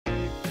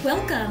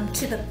Welcome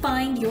to the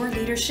Find Your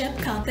Leadership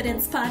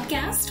Confidence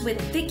podcast with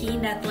Vicki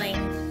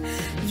Noethling.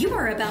 You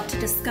are about to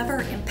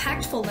discover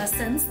impactful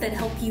lessons that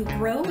help you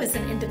grow as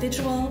an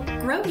individual,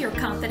 grow your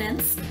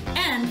confidence,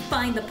 and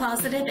find the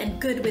positive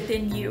and good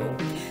within you,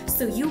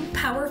 so you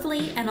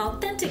powerfully and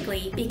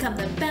authentically become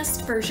the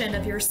best version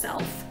of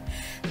yourself.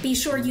 Be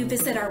sure you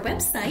visit our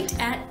website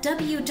at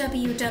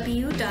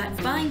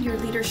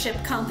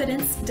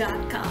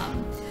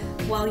www.findyourleadershipconfidence.com.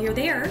 While you're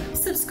there,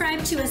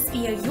 subscribe to us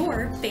via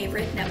your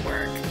favorite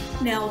network.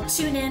 Now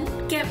tune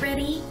in, get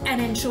ready,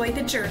 and enjoy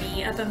the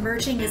journey of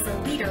emerging as a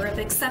leader of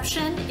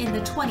exception in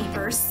the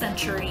 21st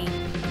century.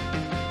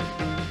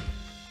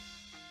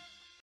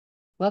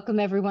 Welcome,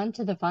 everyone,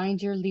 to the Find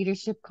Your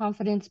Leadership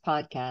Confidence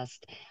podcast.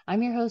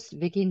 I'm your host,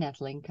 Vicki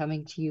Noethling,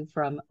 coming to you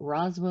from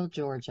Roswell,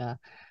 Georgia.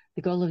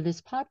 The goal of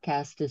this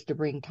podcast is to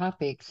bring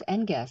topics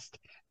and guests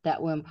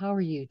that will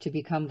empower you to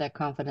become that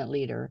confident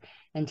leader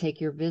and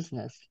take your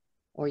business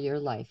or your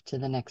life to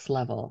the next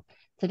level.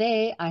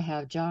 Today, I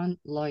have John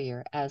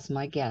Lawyer as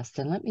my guest,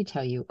 and let me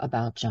tell you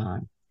about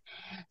John.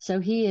 So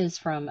he is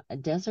from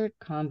desert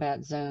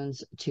combat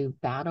zones to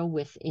battle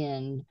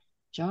within.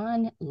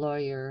 John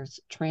Lawyer's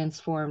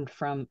transformed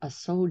from a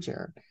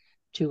soldier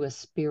to a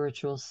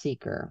spiritual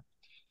seeker.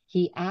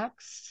 He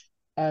acts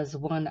as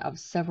one of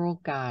several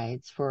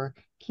guides for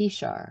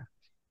Kishar,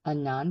 a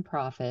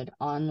nonprofit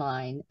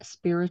online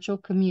spiritual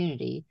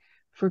community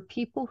for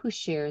people who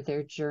share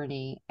their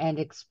journey and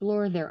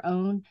explore their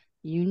own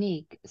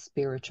unique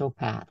spiritual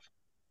path.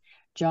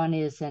 John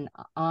is an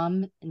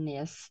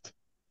Omnist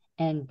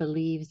and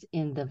believes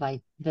in the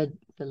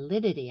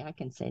validity, I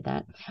can say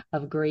that,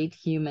 of great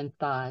human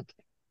thought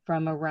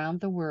from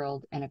around the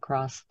world and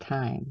across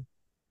time.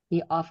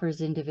 He offers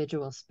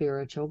individual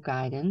spiritual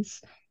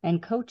guidance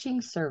and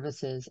coaching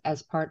services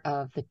as part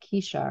of the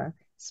Kishar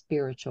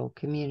Spiritual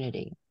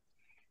Community.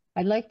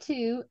 I'd like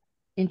to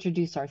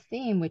introduce our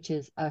theme, which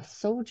is a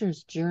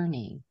soldier's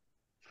journey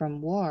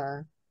from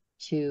war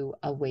to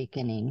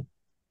awakening.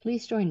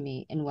 Please join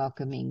me in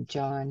welcoming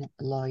John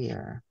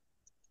Lawyer.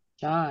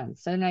 John,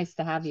 so nice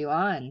to have you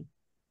on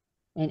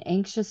and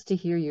anxious to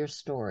hear your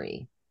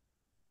story.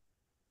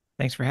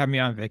 Thanks for having me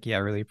on, Vicki. I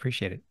really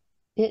appreciate it.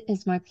 It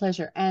is my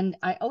pleasure. And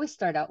I always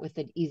start out with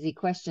an easy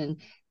question.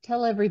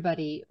 Tell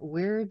everybody,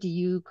 where do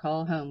you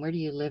call home? Where do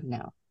you live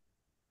now?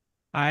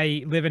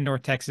 I live in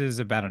North Texas,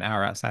 about an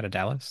hour outside of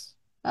Dallas.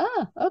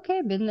 Ah,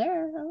 okay, been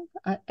there.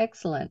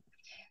 Excellent.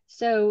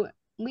 So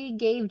we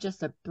gave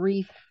just a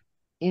brief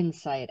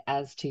insight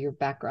as to your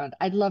background.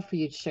 I'd love for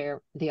you to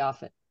share the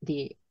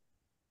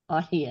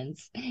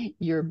audience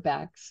your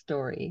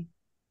backstory.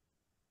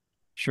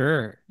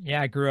 Sure.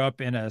 Yeah, I grew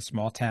up in a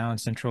small town,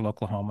 central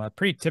Oklahoma.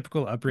 Pretty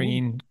typical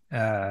upbringing.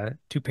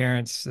 Two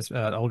parents,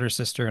 older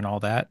sister, and all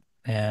that.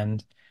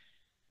 And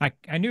I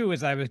knew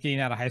as I was getting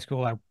out of high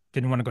school, I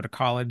didn't want to go to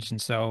college,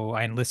 and so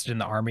I enlisted in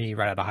the Army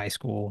right out of high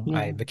school. Yeah.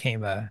 I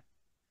became a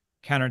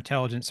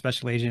counterintelligence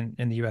special agent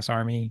in the U.S.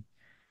 Army,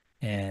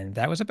 and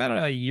that was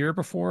about a year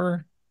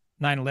before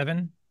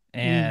 9/11.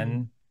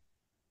 And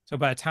so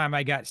by the time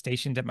I got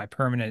stationed at my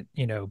permanent,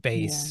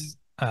 base,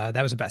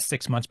 that was about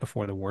 6 months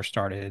before the war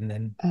started. And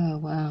then oh,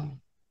 wow,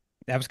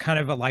 that was kind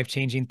of a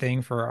life-changing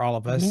thing for all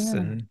of us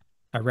and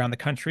around the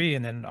country,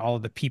 and then all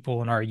of the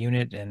people in our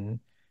unit. And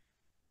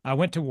I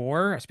went to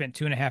war. I spent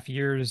 2.5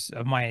 years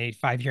of my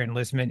 5-year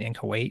enlistment in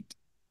Kuwait,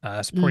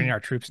 supporting our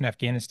troops in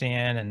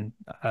Afghanistan.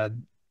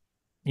 And,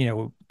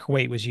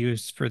 Kuwait was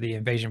used for the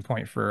invasion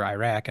point for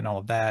Iraq and all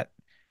of that.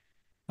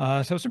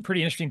 So some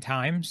pretty interesting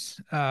times,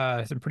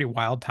 some pretty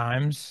wild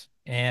times.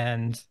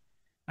 And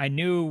I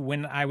knew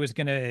when I was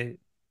going to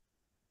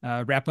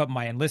wrap up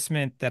my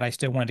enlistment that I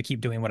still wanted to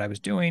keep doing what I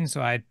was doing.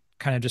 So I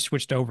kind of just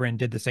switched over and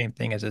did the same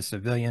thing as a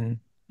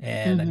civilian.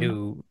 And I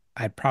knew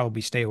I'd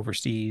probably stay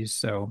overseas.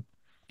 So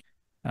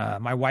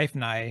my wife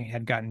and I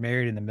had gotten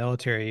married in the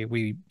military.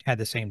 We had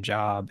the same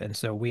job. And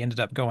so we ended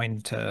up going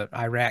to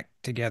Iraq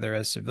together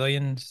as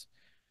civilians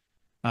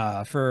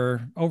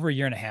for over a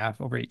year and a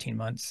half, over 18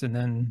 months, and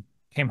then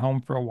came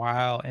home for a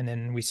while. And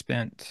then we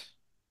spent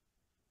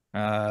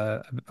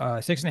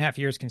 6.5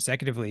 years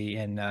consecutively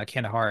in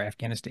Kandahar,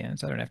 Afghanistan,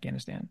 southern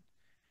Afghanistan.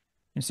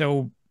 And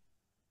so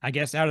I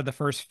guess out of the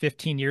first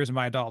 15 years of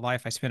my adult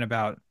life, I spent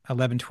about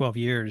 11, 12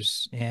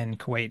 years in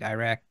Kuwait,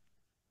 Iraq,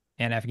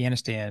 and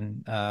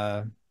Afghanistan,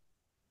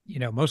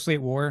 mostly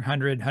at war,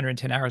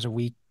 110 hours a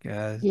week,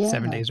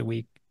 7 days a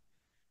week.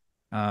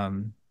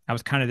 I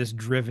was kind of this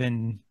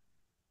driven,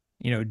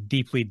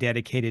 deeply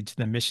dedicated to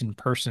the mission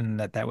person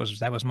that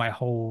was my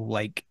whole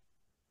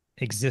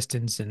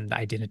existence and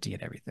identity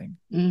and everything.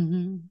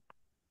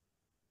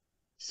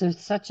 So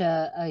it's such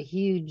a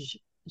huge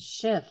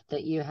shift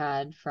that you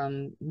had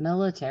from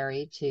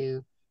military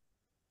to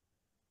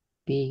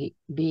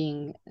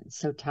being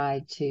so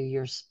tied to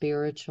your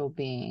spiritual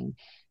being.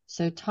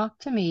 So talk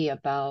to me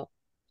about,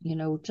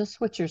 just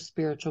what your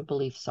spiritual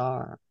beliefs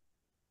are.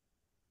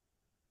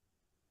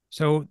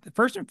 So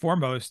first and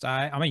foremost,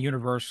 I'm a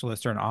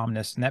universalist or an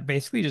omnist, and that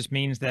basically just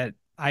means that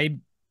I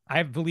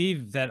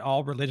believe that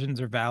all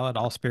religions are valid,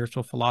 all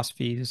spiritual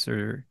philosophies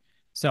are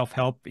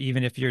self-help,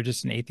 even if you're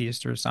just an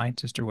atheist or a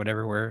scientist or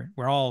whatever,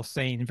 we're all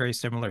saying very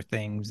similar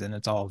things and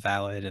it's all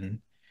valid. And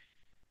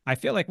I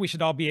feel like we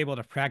should all be able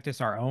to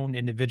practice our own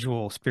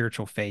individual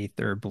spiritual faith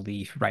or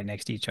belief right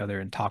next to each other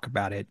and talk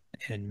about it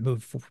and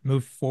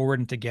move forward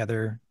and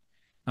together,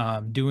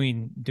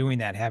 doing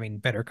that, having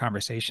better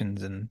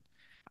conversations. And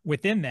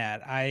within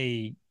that,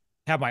 I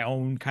have my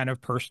own kind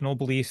of personal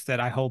beliefs that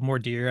I hold more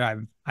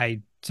dear.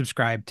 I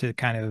subscribe to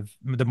kind of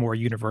the more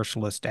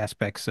universalist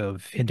aspects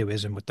of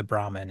Hinduism with the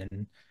Brahman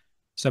and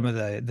some of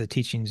the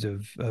teachings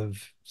of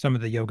some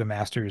of the yoga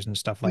masters and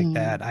stuff like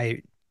that. Mm.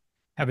 I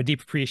have a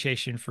deep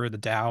appreciation for the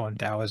Tao and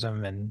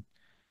Taoism, and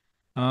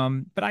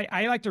but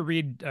I like to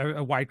read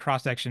a wide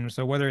cross section.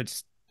 So whether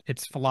it's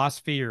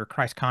philosophy or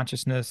Christ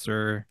consciousness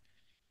or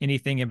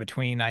anything in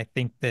between, I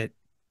think that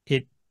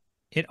it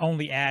it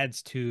only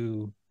adds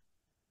to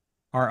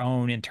our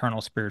own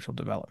internal spiritual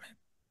development.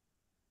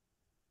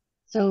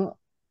 So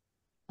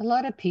a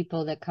lot of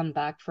people that come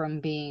back from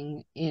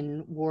being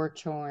in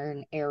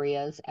war-torn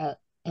areas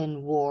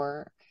in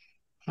war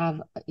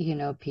have,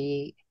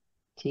 PTSD,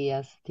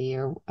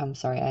 or I'm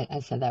sorry, I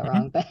said that Mhm.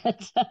 wrong,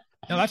 but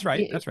No, that's right.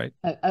 you- That's right.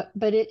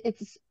 but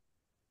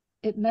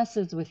it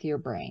messes with your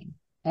brain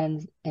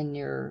and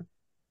your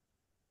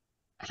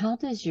how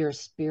does your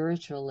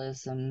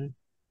spiritualism,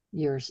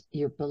 your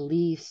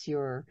beliefs,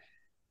 your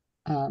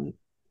um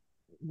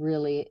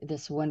really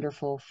this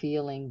wonderful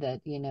feeling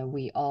that,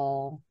 we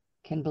all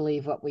can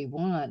believe what we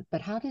want,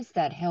 but how does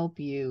that help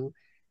you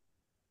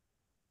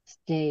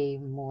stay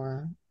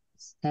more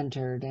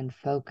centered and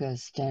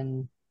focused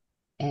and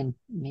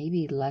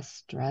maybe less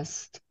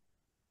stressed?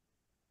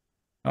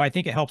 Oh, I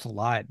think it helps a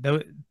lot.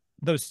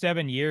 Those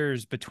 7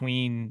 years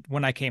between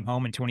when I came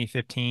home in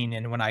 2015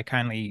 and when I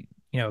kindly,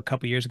 a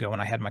couple years ago when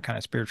I had my kind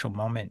of spiritual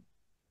moment,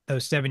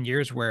 those 7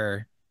 years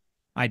where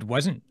I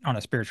wasn't on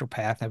a spiritual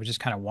path, I was just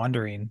kind of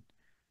wandering.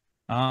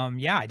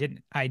 Yeah, I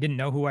didn't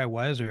know who I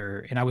was,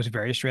 and I was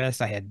very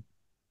stressed. I had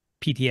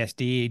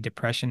PTSD,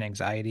 depression,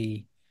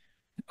 anxiety,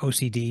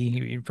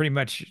 OCD, pretty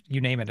much you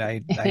name it,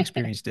 I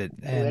experienced it.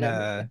 And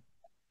Whatever.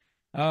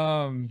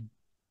 um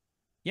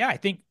yeah, I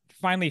think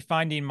finally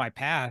finding my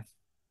path,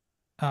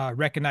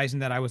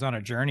 recognizing that I was on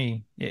a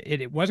journey,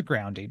 it was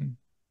grounding.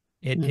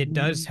 It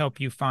does Hmm. help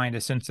you find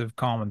a sense of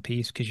calm and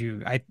peace because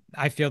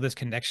I feel this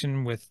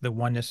connection with the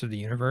oneness of the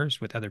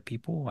universe with other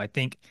people. I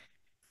think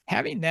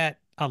having that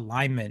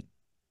alignment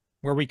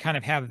where we kind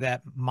of have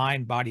that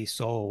mind, body,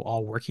 soul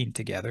all working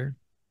together,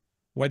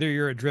 whether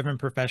you're a driven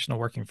professional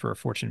working for a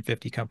Fortune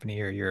 50 company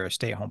or you're a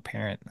stay-at-home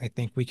parent, I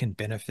think we can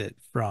benefit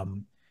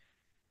from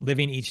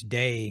living each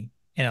day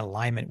in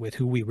alignment with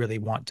who we really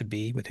want to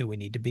be, with who we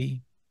need to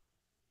be.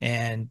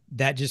 And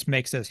that just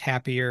makes us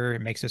happier.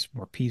 It makes us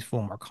more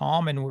peaceful, more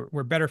calm, and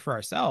we're better for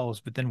ourselves,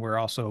 but then we're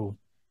also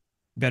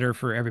better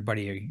for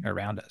everybody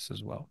around us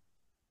as well.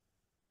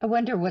 I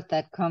wonder what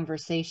that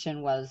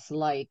conversation was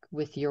like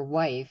with your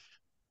wife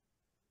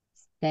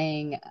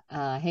saying,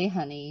 hey,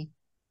 honey,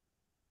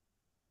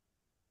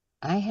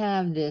 I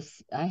had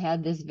this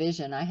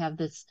vision, I have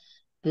this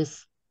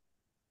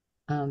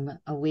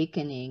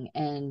awakening,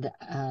 and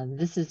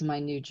this is my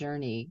new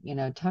journey.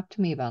 Talk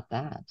to me about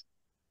that.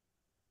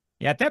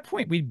 Yeah, at that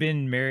point, we'd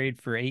been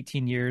married for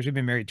 18 years. We've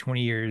been married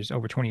 20 years,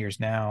 over 20 years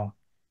now.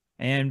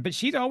 But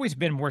she'd always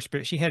been more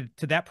spirit. She had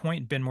to that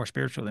point been more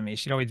spiritual than me.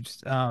 She'd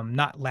always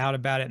not loud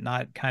about it,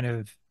 not kind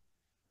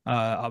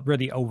of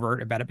really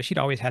overt about it, but she'd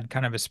always had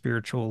kind of a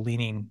spiritual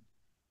leaning.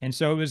 And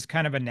so it was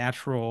kind of a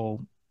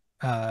natural,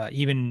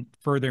 even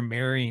further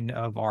marrying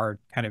of our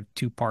kind of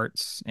two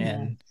parts.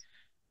 Yeah.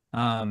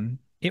 And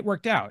it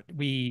worked out.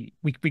 We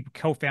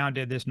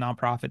co-founded this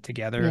nonprofit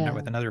together and Yeah.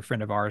 with another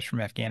friend of ours from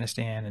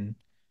Afghanistan.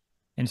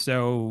 And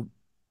so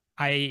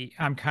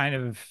I'm kind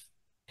of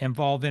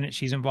involved in it.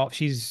 She's involved.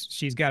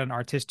 She's got an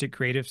artistic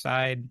creative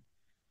side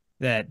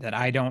that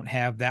I don't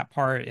have that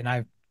part. And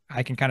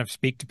I can kind of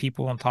speak to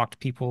people and talk to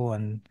people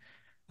and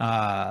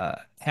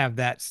have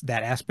that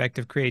aspect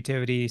of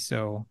creativity.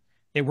 So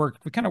it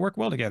worked. We kind of work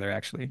well together,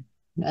 actually.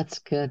 That's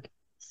good.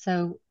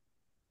 So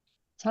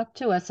talk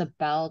to us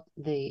about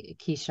the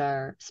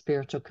Kishar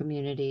Spiritual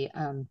Community.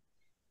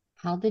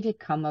 How did it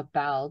come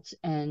about,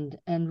 and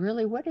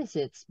really, what is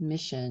its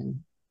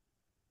mission?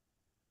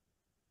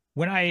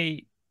 When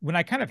I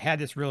kind of had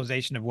this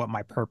realization of what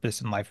my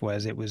purpose in life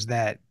was, it was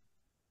that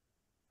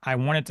I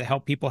wanted to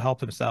help people help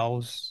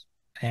themselves.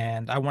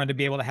 And I wanted to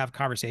be able to have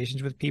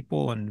conversations with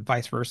people and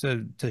vice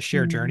versa to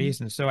share Mm,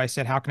 journeys. And so I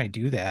said, how can I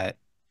do that?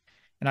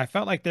 And I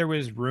felt like there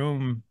was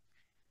room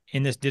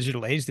in this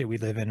digital age that we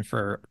live in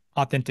for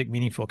authentic,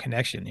 meaningful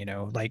connection,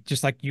 like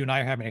just like you and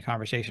I are having a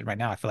conversation right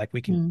now. I feel like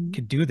we mm,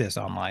 could do this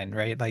online,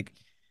 right? Like,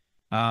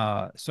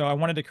 so I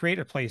wanted to create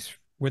a place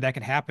where that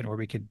could happen, where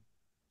we could,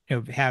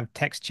 have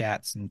text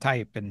chats and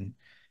type and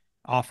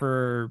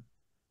offer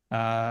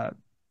uh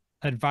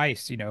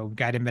advice,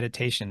 guided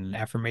meditation,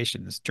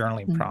 affirmations,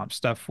 journaling mm, prompts,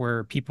 stuff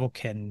where people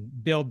can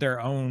build their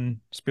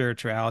own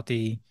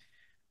spirituality,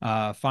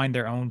 find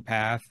their own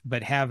path,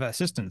 but have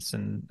assistance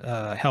and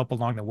help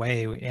along the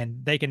way,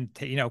 and they can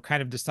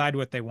kind of decide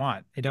what they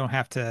want. They don't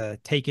have to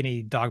take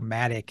any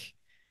dogmatic,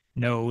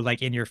 no,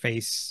 like in your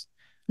face.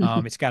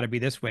 It's got to be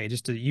this way.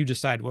 You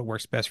decide what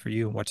works best for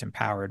you and what's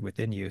empowered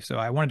within you. So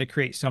I wanted to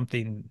create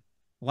something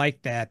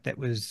like that that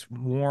was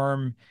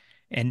warm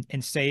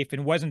and safe,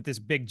 and wasn't this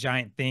big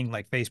giant thing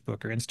like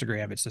Facebook or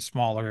Instagram. It's a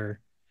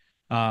smaller,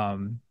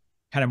 kind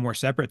of more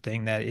separate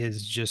thing that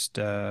is just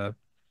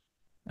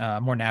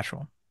more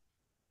natural.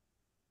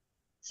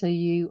 So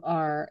you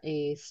are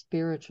a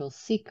spiritual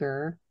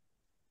seeker,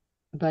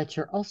 but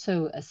you're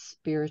also a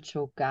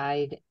spiritual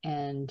guide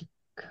and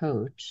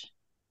coach.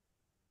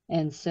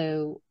 And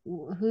so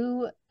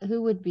who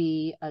would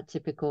be a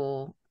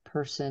typical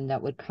person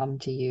that would come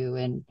to you,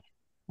 and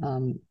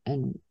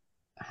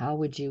how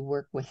would you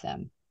work with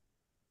them?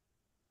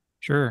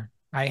 Sure.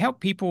 I help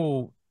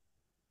people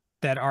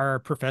that are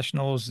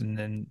professionals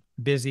and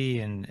busy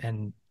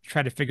and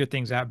try to figure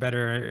things out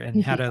better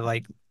and how to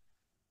like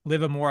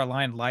live a more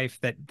aligned life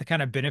that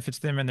kind of benefits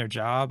them in their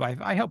job.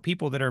 I help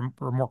people that are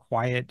more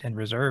quiet and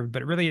reserved,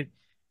 but really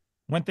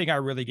one thing I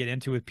really get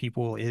into with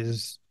people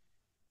is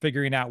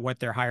figuring out what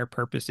their higher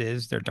purpose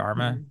is, their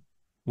Dharma, Mm,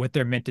 what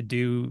they're meant to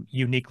do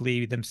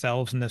uniquely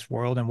themselves in this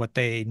world and what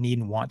they need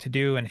and want to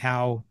do and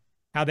how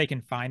they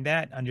can find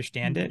that,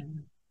 understand it.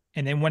 yeah.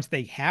 And then once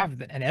they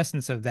have an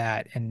essence of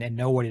that and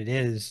know what it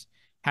is,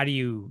 how do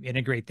you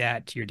integrate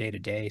that to your day to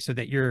day so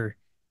that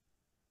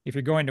if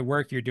you're going to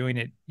work, you're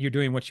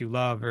doing what you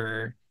love,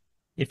 or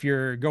if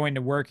you're going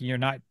to work and you're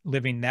not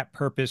living that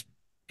purpose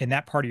in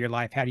that part of your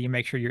life, how do you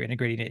make sure you're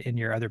integrating it in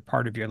your other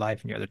part of your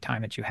life and your other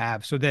time that you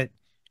have so that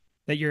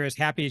you're as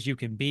happy as you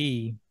can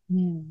be.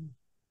 Yeah.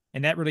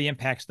 And that really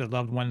impacts the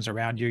loved ones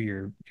around you,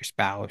 your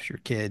spouse, your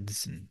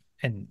kids,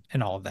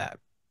 and all of that.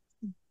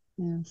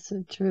 Yeah,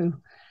 so true.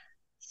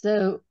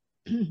 So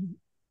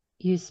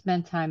you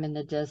spent time in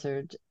the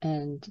desert,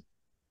 and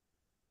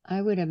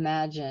I would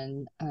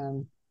imagine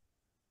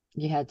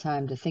you had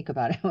time to think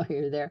about it while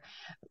you were there.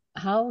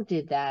 How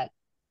did that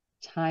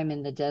time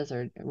in the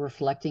desert,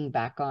 reflecting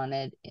back on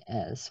it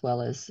as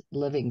well as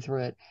living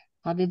through it,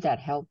 how did that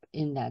help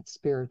in that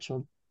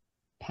spiritual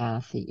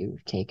path that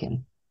you've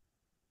taken?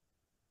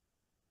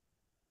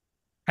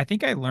 I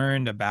think I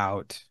learned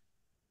about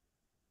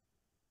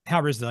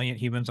how resilient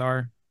humans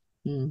are,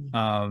 Mm,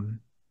 um,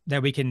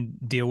 that we can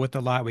deal with a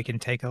lot, we can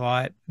take a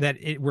lot,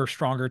 we're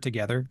stronger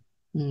together.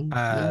 Uh,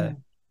 yeah,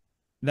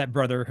 that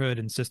brotherhood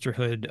and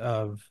sisterhood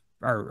of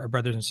our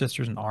brothers and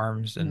sisters in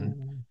arms,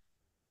 and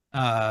yeah,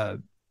 uh,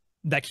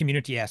 that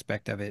community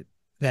aspect of it,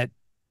 that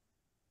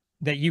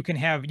you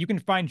can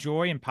find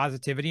joy and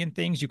positivity in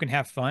things. You can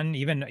have fun,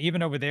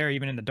 even over there,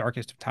 even in the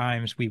darkest of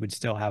times, we would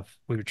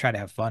try to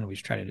have fun. We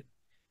would try to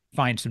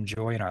find some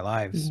joy in our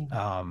lives.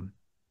 yeah.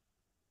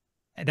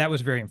 That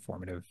was very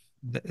informative.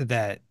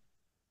 That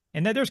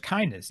and that there's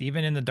kindness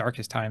even in the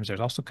darkest times. There's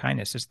also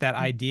kindness. It's that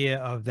idea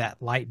of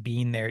that light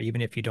being there,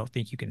 even if you don't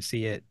think you can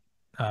see it.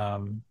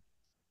 Um,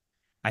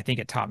 I think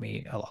it taught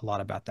me a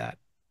lot about that.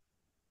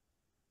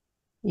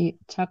 You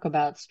talk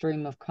about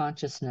stream of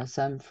consciousness.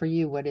 For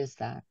you, what is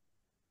that?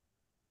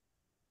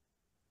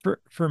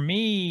 For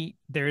me,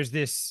 there's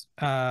this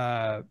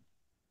idea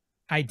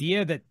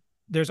that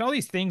there's all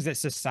these things that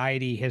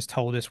society has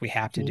told us we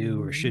have to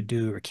do or Mm, should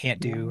do or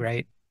can't do,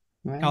 right,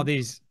 right?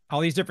 right. All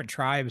these different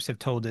tribes have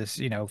told us,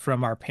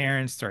 from our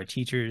parents to our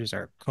teachers,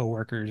 our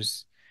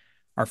coworkers,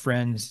 our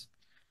friends.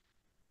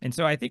 And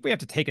so I think we have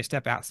to take a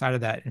step outside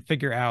of that and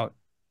figure out,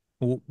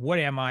 what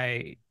am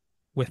I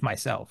with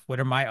myself? What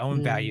are my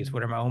own values?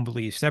 What are Mm, my own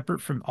beliefs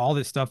separate from all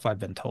this stuff I've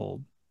been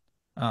told?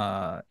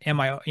 Am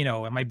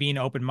I being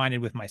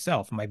open-minded with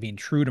myself? Am I being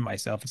true to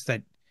myself? It's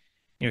that,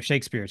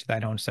 Shakespeare, to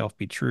thine own self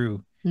be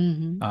true,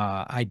 mm-hmm,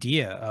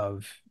 idea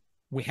of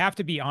we have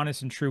to be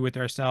honest and true with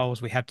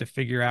ourselves. We have to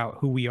figure out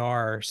who we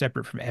are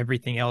separate from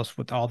everything else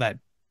with all that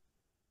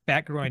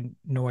background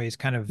noise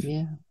kind of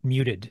yeah.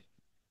 muted.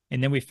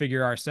 And then we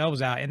figure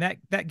ourselves out. And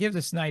that gives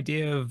us an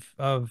idea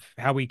of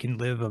how we can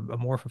live a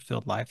more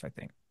fulfilled life, I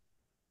think.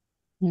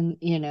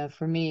 And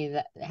for me,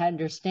 that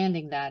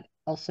understanding that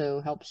also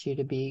helps you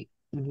to be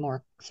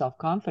more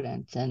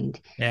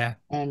self-confident, Yeah.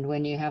 and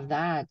when you have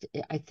that,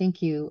 I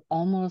think you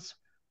almost,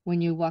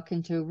 when you walk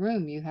into a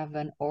room, you have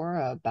an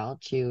aura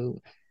about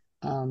you,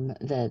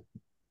 that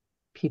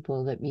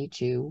people that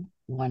meet you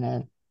want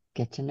to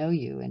get to know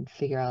you and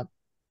figure out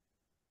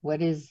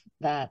what is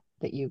that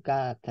you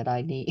got that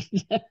I need.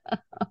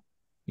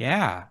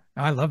 Yeah.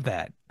 I love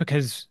that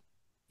because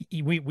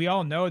we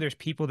all know there's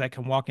people that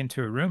can walk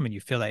into a room and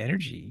you feel that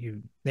energy.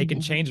 They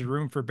can change the Mhm.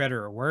 room for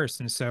better or worse.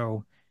 And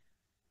so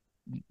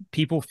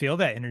people feel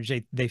that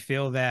energy. They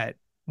feel that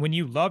when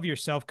you love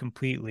yourself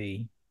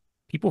completely,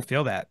 people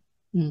feel that.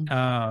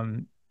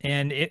 Mm,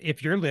 And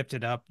if you're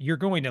lifted up, you're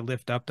going to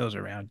lift up those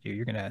around you.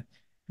 You're going to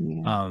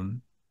yeah.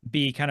 um,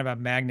 be kind of a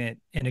magnet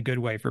in a good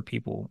way for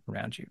people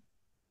around you.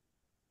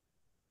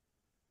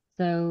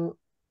 So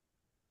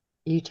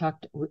you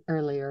talked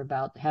earlier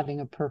about having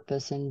a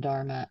purpose in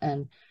Dharma,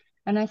 and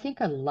And I think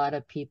a lot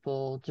of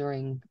people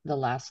during the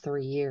last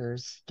 3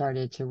 years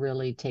started to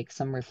really take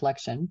some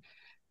reflection.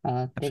 They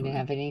didn't Absolutely.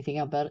 have anything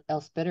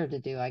else better to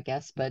do, I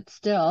guess, but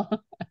still,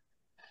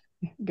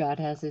 God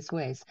has his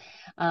ways.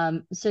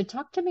 So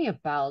talk to me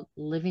about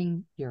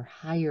living your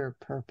higher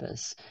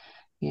purpose.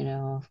 You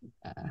know,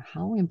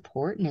 how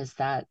important is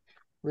that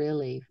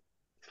really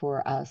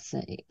for us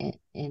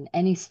in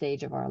any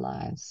stage of our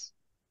lives?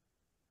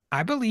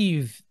 I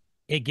believe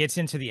it gets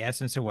into the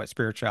essence of what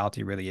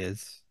spirituality really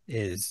is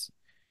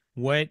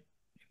what,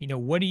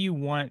 what do you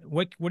want?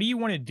 What do you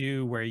want to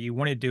do where you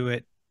want to do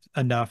it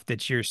enough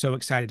that you're so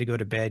excited to go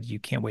to bed, you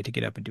can't wait to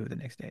get up and do it the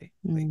next day?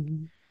 Like,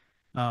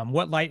 Mm,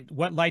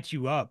 what lights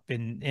you up?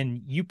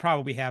 And you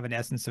probably have an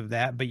essence of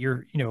that, but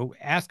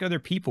ask other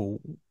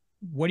people,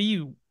 what do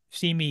you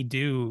see me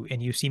do?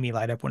 And you see me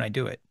light up when I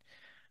do it.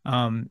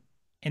 Um,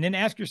 and then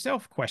ask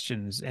yourself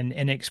questions and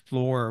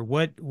explore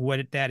what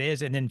that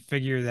is, and then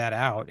figure that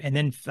out. And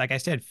then, like I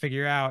said,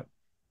 figure out,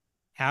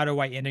 how do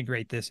I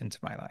integrate this into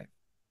my life?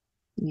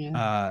 yeah.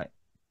 Uh,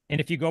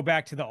 and if you go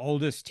back to the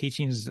oldest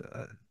teachings,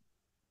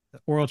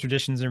 oral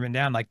traditions that are written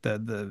down, like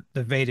the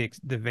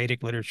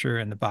Vedic literature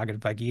and the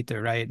Bhagavad Gita,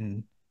 right?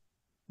 And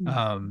Mm,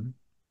 um,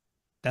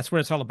 that's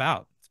what it's all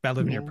about. It's about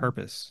living your yeah.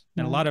 purpose.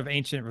 And a Right. lot of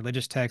ancient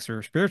religious texts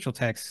or spiritual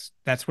texts,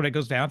 that's what it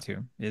goes down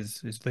to,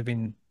 is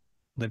living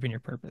your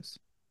purpose.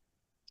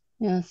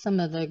 Yeah. Some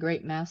of the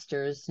great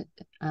masters,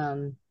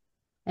 um,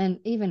 and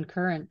even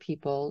current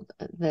people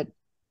that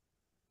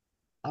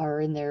are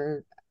in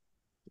their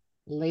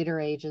later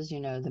ages,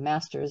 the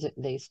masters,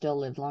 they still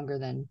live longer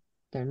than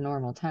their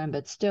normal time,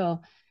 but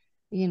still,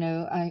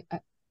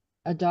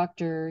 a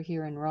doctor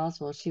here in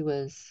Roswell, she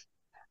was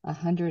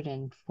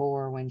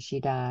 104 when she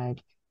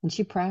died, and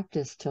she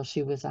practiced till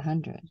she was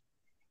 100.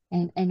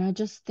 And I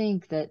just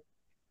think that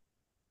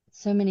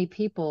so many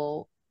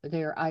people,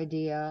 their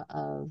idea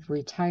of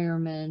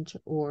retirement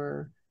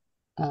or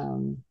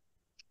um,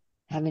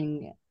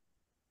 having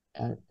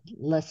uh,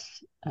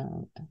 less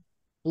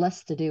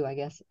less to do, I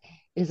guess,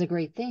 is a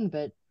great thing.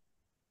 But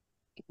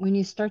when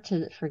you start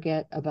to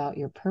forget about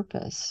your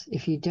purpose,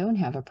 if you don't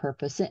have a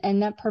purpose,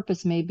 and that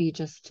purpose may be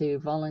just to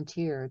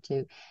volunteer,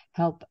 to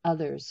help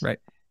others, Right.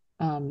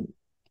 um,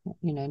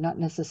 not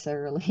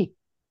necessarily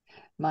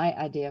my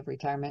idea of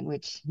retirement,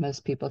 which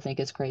most people think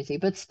is crazy,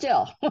 but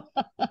still.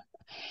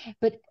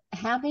 But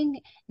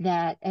having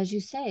that, as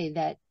you say,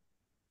 that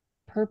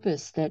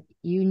purpose that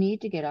you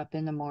need to get up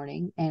in the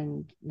morning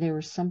and there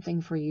is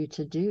something for you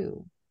to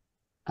do.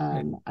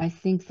 Right. I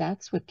think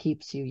that's what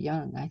keeps you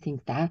young. I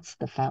think that's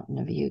the fountain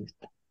of youth.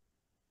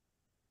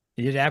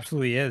 It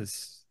absolutely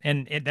is.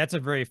 And that's a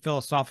very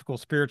philosophical,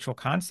 spiritual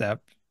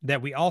concept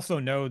that we also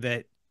know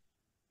that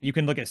you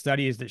can look at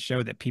studies that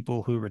show that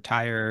people who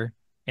retire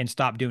and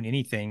stop doing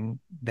anything,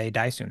 they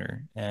die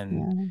sooner.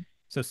 And Yeah.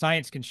 so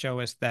science can show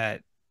us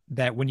that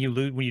when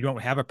you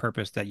don't have a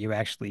purpose, that you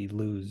actually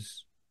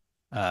lose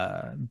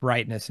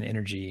brightness and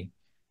energy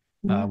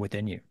Yeah.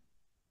 within you.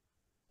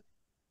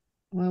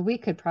 Well, we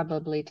could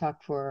probably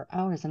talk for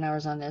hours and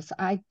hours on this.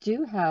 I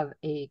do have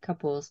a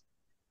couple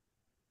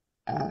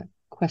uh,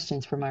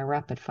 questions for my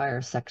rapid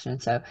fire section.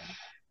 So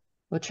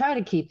we'll try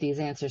to keep these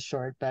answers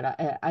short,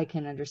 but I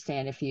can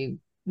understand if you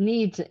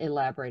need to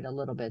elaborate a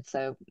little bit.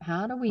 So,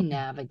 how do we Okay.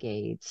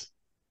 navigate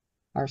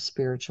our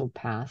spiritual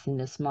path in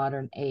this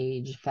modern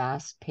age,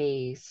 fast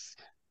pace,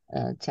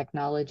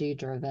 technology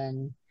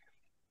driven,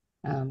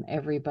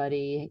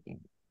 everybody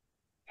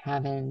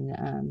having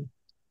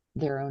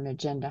their own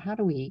agenda? How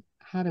do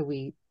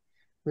we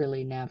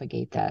really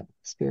navigate that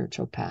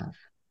spiritual path?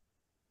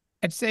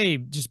 I'd say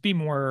just be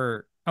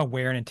more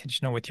aware and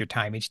intentional with your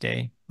time each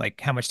day,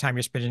 like how much time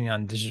you're spending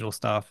on digital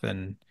stuff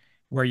and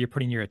where you're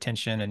putting your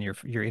attention and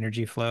your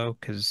energy flow,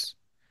 because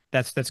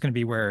that's going to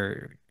be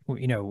where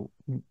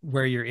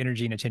your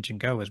energy and attention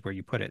go is where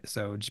you put it.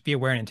 So just be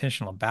aware and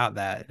intentional about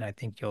that, and I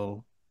think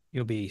you'll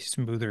be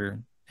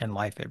smoother in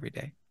life every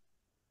day.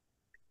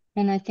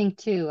 And I think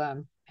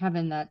too,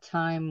 having that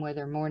time,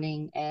 whether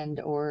morning and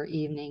or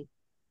evening,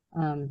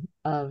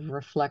 of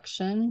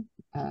reflection.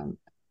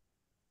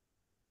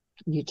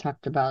 You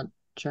talked about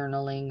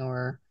journaling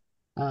or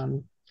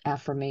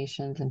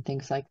affirmations and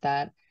things like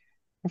that.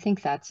 I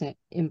think that's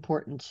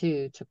important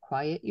too, to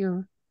quiet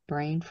your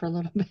brain for a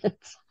little bit.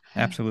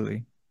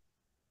 Absolutely.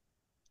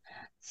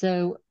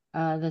 So,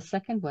 the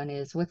second one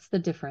is, what's the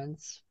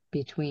difference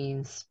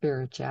between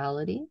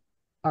spirituality,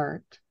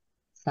 art,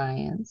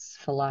 science,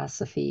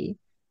 philosophy,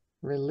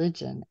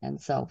 religion, and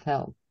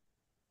self-help?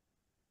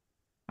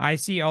 I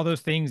see all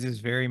those things as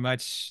very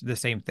much the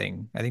same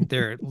thing. I think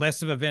they're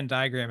less of a Venn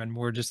diagram and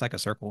more just like a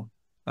circle.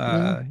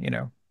 Yeah.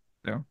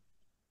 So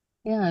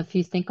Yeah, if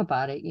you think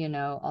about it,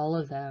 all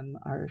of them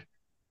are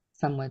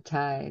somewhat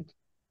tied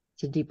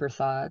to deeper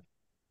thought,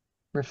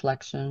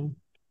 reflection,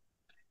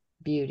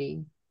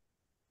 beauty,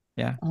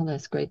 yeah. all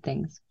those great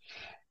things.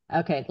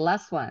 Okay, the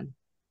last one.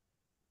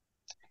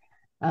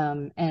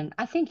 And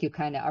I think you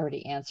kind of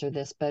already answered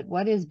this, but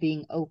what is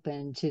being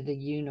open to the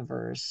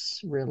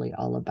universe really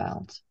all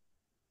about?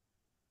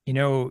 You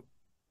know,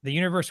 the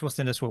universe will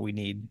send us what we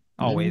need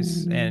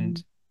always. Mm,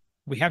 And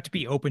we have to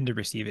be open to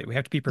receive it. We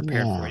have to be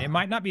prepared for it. Yeah. It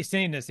might not be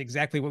saying us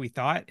exactly what we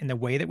thought in the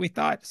way that we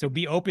thought. So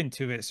be open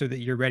to it so that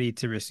you're ready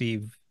to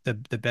receive the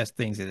best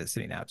things that it's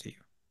sending out to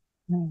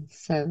you.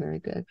 So very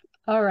good.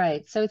 All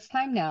right. So it's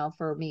time now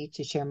for me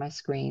to share my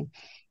screen.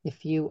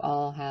 If you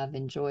all have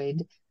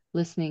enjoyed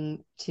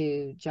listening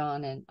to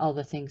John and all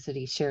the things that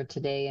he shared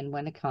today and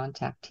want to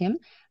contact him,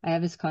 I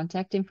have his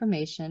contact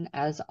information.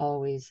 As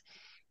always,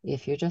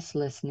 if you're just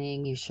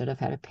listening, you should have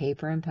had a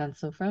paper and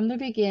pencil from the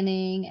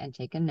beginning and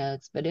taken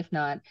notes. But if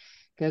not,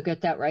 go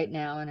get that right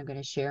now. And I'm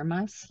going to share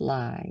my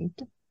slide.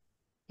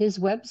 His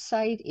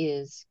website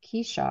is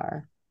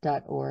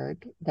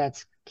kishar.org.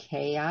 That's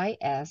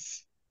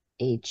KISHAR.org.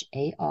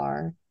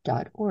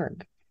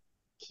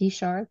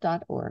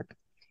 Kishar.org.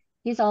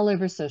 He's all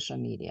over social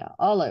media,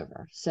 all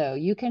over. So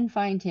you can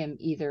find him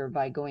either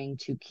by going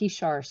to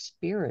Kishar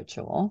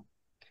Spiritual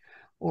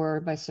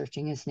or by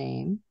searching his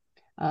name.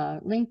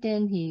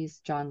 LinkedIn, he's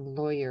John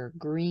Lawyer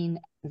Green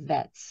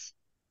Vets.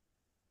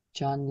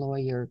 John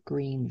Lawyer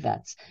Green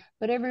Vets.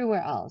 But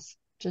everywhere else,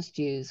 just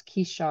use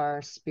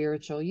Kishar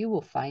Spiritual. You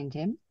will find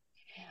him.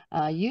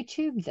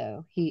 YouTube,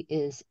 though, he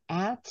is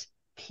at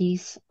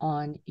Peace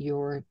on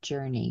Your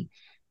Journey.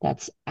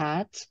 That's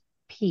at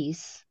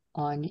Peace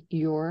on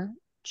Your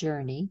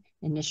Journey,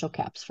 initial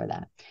caps for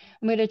that.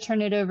 I'm going to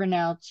turn it over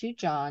now to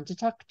John to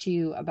talk to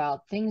you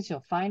about things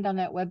you'll find on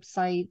that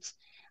website,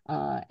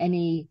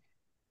 any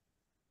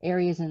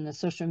areas in the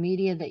social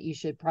media that you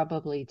should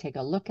probably take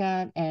a look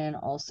at, and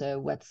also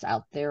what's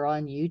out there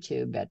on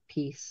YouTube at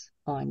Peace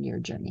on Your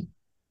Journey.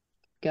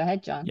 Go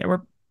ahead, John. Yeah,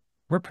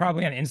 we're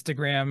probably on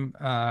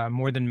Instagram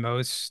more than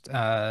most,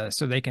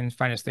 so they can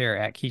find us there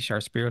at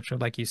Kishar Spiritual,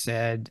 like you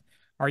said.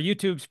 Our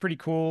YouTube's pretty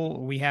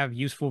cool. We have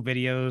useful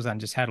videos on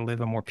just how to live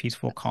a more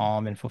peaceful,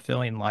 calm, and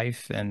fulfilling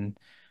life. And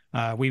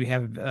we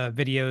have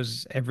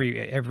videos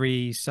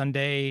every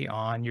Sunday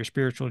on your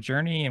spiritual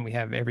journey, and we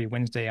have every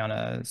Wednesday on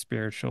a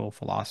spiritual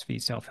philosophy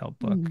self-help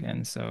book.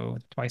 And so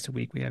twice a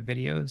week we have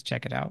videos.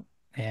 Check it out,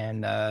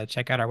 and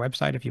check out our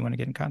website if you want to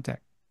get in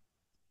contact.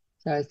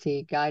 So I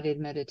see guided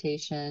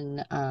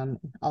meditation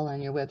all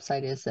on your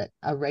website. Is it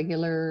a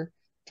regular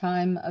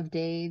time of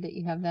day that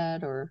you have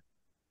that, or?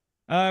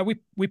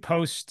 We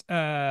post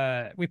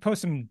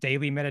some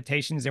daily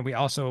meditations, and we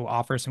also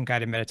offer some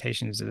guided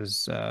meditations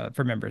as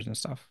for members and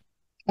stuff.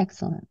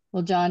 Excellent.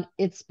 Well, John,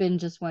 it's been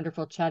just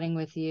wonderful chatting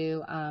with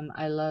you.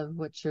 I love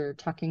what you're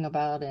talking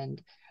about,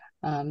 and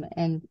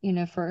you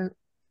know, for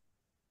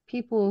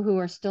people who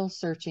are still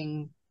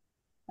searching,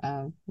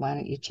 why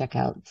don't you check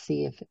out,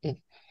 see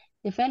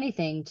if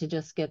anything, to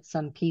just get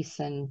some peace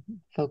and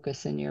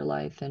focus in your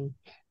life, and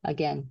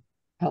again,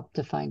 help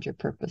to find your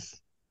purpose.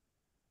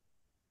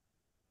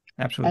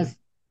 Absolutely.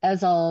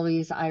 As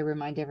always, I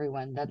remind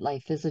everyone that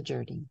life is a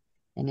journey,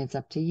 and it's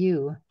up to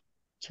you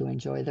to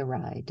enjoy the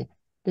ride.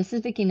 This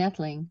is Vicki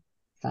Noethling,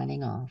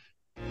 signing off.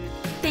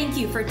 Thank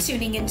you for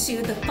tuning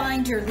into the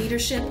Find Your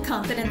Leadership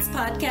Confidence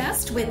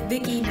podcast with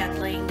Vicki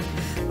Noethling,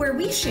 where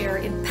we share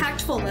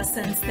impactful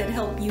lessons that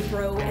help you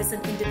grow as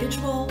an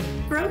individual,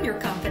 grow your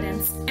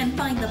confidence, and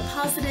find the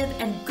positive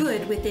and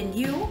good within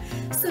you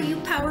so you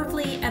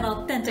powerfully and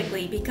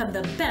authentically become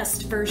the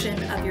best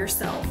version of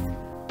yourself.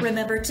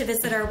 Remember to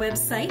visit our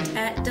website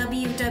at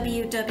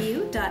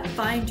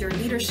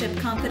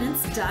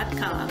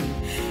www.findyourleadershipconfidence.com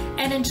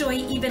and enjoy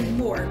even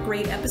more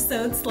great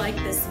episodes like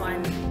this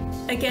one.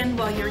 Again,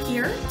 while you're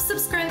here,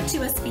 subscribe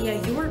to us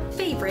via your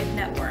favorite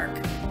network.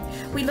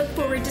 We look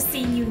forward to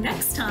seeing you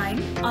next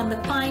time on the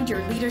Find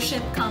Your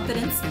Leadership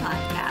Confidence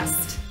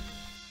podcast.